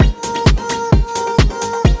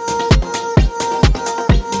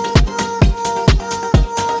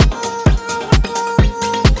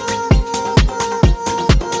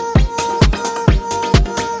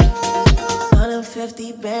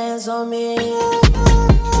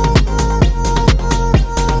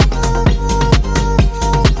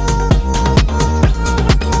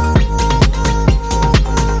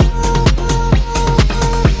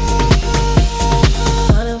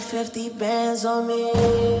Bands on me.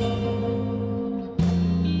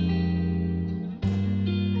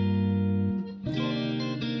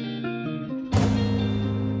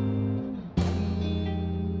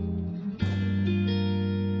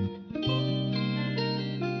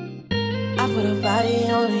 I put a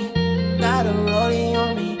body on me, got a rollie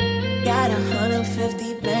on me, got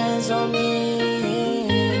 150 bands on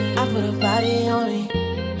me. I put a body on me,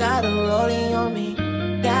 got a rollie on me,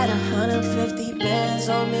 got 150 bands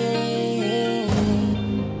on me.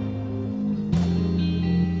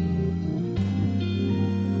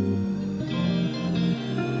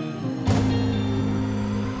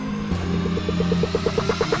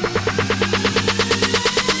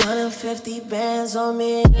 150 bands on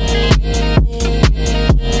me.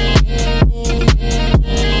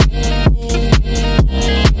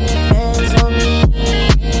 Bands on me.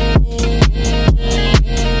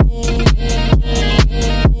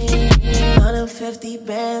 150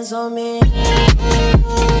 bands on me.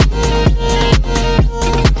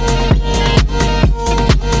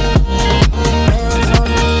 Bands on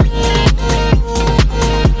me.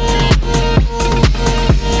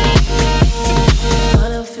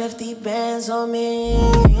 Bands on me.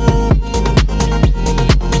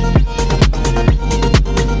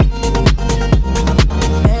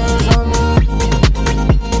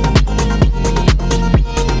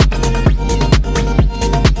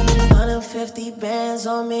 150 bands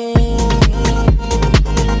on me. Bands on me.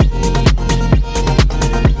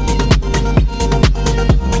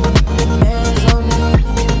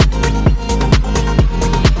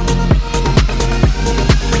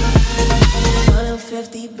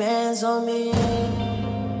 150 bands on me.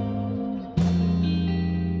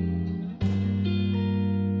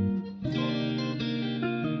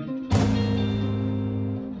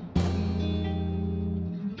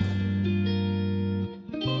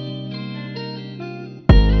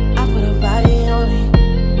 I put a body on me,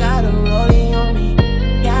 got a rollie on me,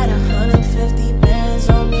 got 150 bands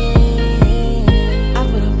on me. I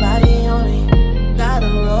put a body on me, got a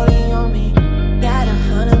rollie on me, got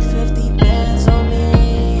 150 bands on me.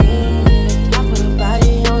 I put a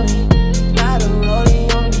body on me, got a rollie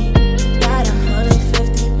on me, got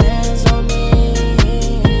 150 bands on me.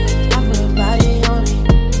 I put a body on me,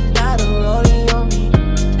 got a rollie on me,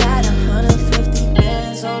 got 150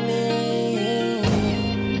 bands on me.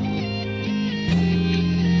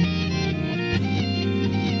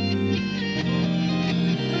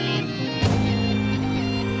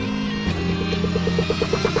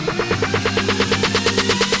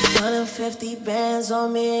 150 bands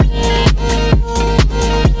on me.